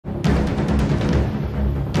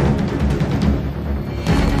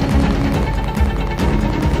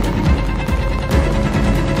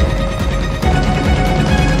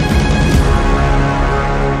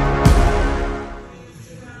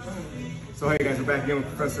Hey guys, we're back again with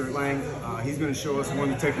Professor Lang. He's going to show us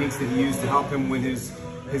one of the techniques that he used to help him win his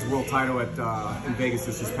world title at in Vegas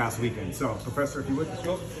this past weekend. So, Professor, if you would, let's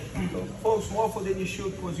go. So, first of all, for the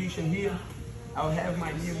initial position here, I'll have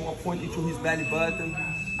my knee more pointed to his belly button.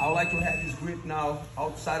 I would like to have his grip now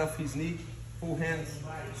outside of his knee, full hands,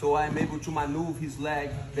 so I'm able to maneuver his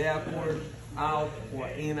leg backward, out, or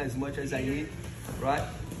in as much as I need, right?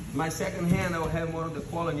 My second hand, I will have more of the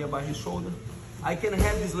collar nearby his shoulder. I can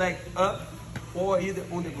have his leg up or either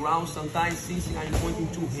on the ground sometimes, since I'm pointing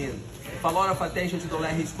two hands. Pay a lot of attention to the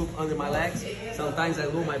leg he scoop under my legs. Sometimes I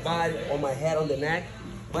lower my body or my head on the neck,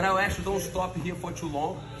 but I actually don't stop here for too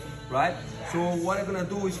long, right? So what I'm gonna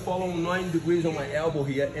do is follow 9 degrees on my elbow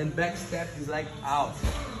here and back step his leg out,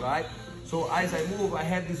 right? So as I move, I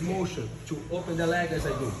have this motion to open the leg as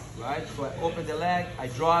I do, right? So I open the leg, I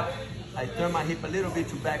drop, I turn my hip a little bit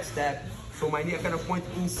to back step, so my knee kind of point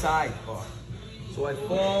inside. So I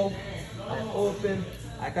fall, I open,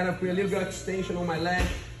 I kind of put a little bit of extension on my leg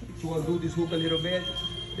to undo this hook a little bit,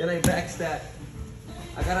 then I back step.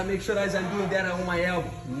 I gotta make sure as I'm doing that I'm on my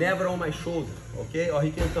elbow, never on my shoulder, okay? Or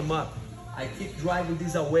he can come up. I keep driving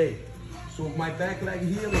this away. So my back leg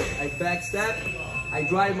here, look, I back step, I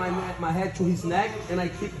drive my head to his neck, and I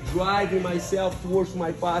keep driving myself towards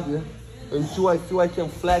my partner until I feel I can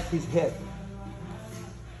flat his head.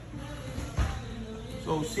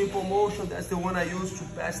 So simple motion, that's the one I use to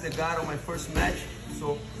pass the guard on my first match.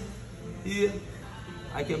 So here,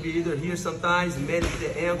 I can be either here sometimes, manage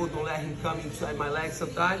the angle, don't let him come inside my leg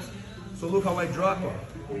sometimes. So look how I drop him.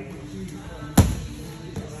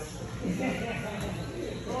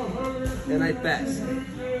 And I pass.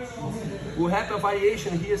 We'll have a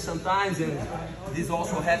variation here sometimes, and this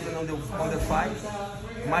also happens on the fight.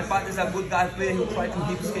 My partner is a good guard player. He'll try to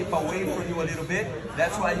hip escape away from you a little bit.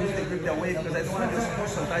 That's why I use the grip away, because I don't want to just push.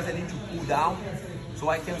 Sometimes I need to pull down so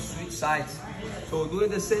I can switch sides. So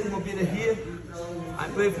doing the same mobility here, I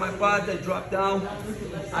play with my partner, drop down.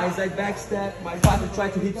 As I back step, my partner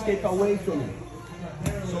try to hip escape away from me.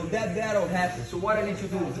 So that battle happens. So what I need to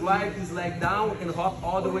do is drive this leg down and hop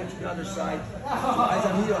all the way to the other side. So as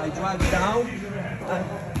I'm here, I drive down,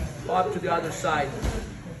 hop to the other side.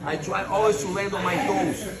 I try always to land on my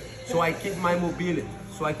toes, so I keep my mobility,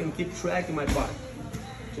 so I can keep tracking my body.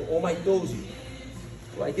 So on my toes here,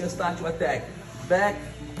 so I can start to attack. Back,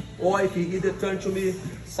 or if he either turn to me,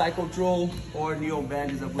 side control or knee on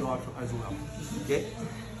bend is a good option as well. Okay?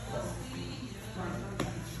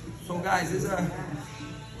 So guys, this is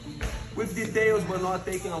with details, but not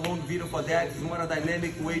taking a long video for that. It's more a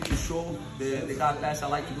dynamic way to show the guard pass I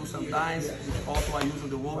like to do sometimes, which also I use on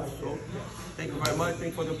the wall. So thank you very much.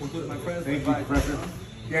 Thank you for the opportunity, my friends. Thank you, Professor.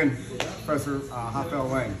 Again, Professor Rafael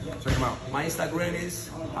Lang. Check him out. My Instagram is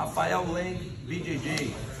Rafael Lang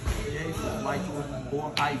BJJ. Okay, if you'd like to go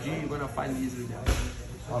on IG, you're gonna find me easily there.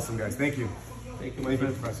 Awesome, guys. Thank you. Thank you, my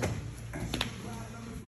friend. Professor.